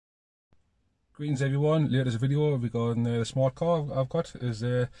Greetings everyone, latest video regarding the smart car I've got is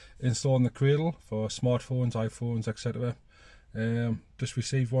installing the cradle for smartphones, iPhones, etc. Just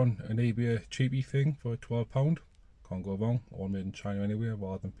received one, an eBay cheapie thing for £12. Can't go wrong, all made in China anyway,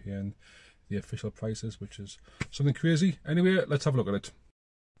 rather than paying the official prices, which is something crazy. Anyway, let's have a look at it.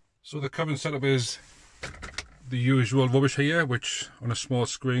 So the current setup is the usual rubbish here, which on a small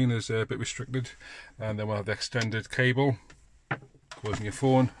screen is a bit restricted, and then we'll have the extended cable. Goes in your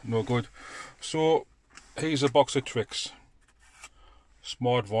phone, no good. So here's a box of tricks.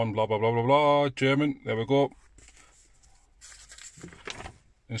 Smart one, blah blah blah blah blah, German, there we go.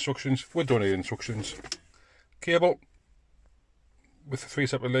 Instructions, we don't need instructions. Cable with 3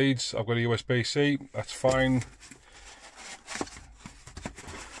 separate leads. I've got a USB-C, that's fine.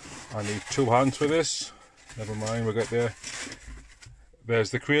 I need 2 hands for this, never mind, we'll get there.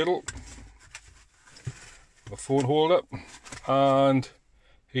 There's the cradle, the phone holder, and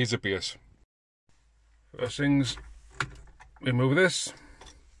here's a base. First things, remove this,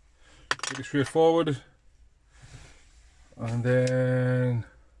 pretty straightforward, and then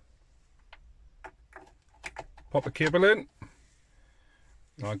pop the cable in.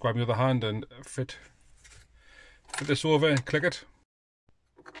 I'll grab the other hand and fit this over and click it.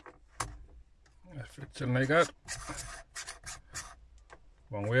 It fits in like that.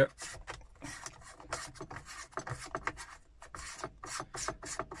 Wrong way.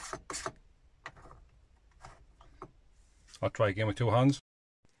 I'll try again with 2 hands.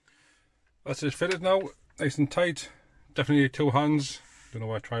 That's it fitted now, nice and tight. Definitely need 2 hands. Don't know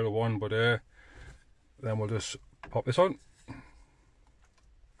why I tried with 1, but then we'll just pop this on.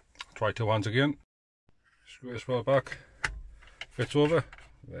 Try 2 hands again. Screw this well back. Fits over.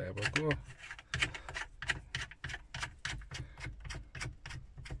 There we go.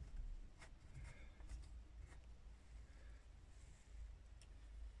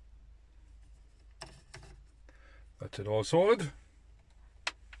 That's it all sorted.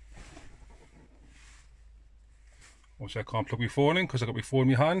 Obviously I can't plug my phone in because I've got my phone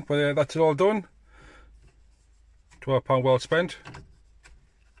in my hand, but that's it all done. £12 well spent.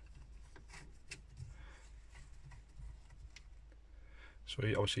 So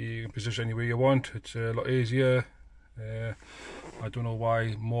obviously you can position anywhere you want, it's a lot easier. I don't know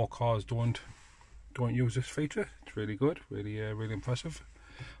why more cars don't use this feature. It's really good, really impressive.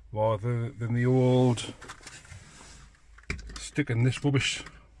 Rather than the old sticking this rubbish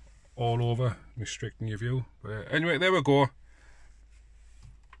all over, restricting your view. But anyway, there we go.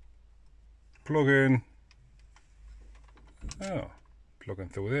 Plug in. Oh, plug in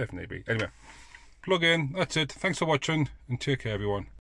through there if need be. Anyway, plug in. That's it. Thanks for watching and take care, everyone.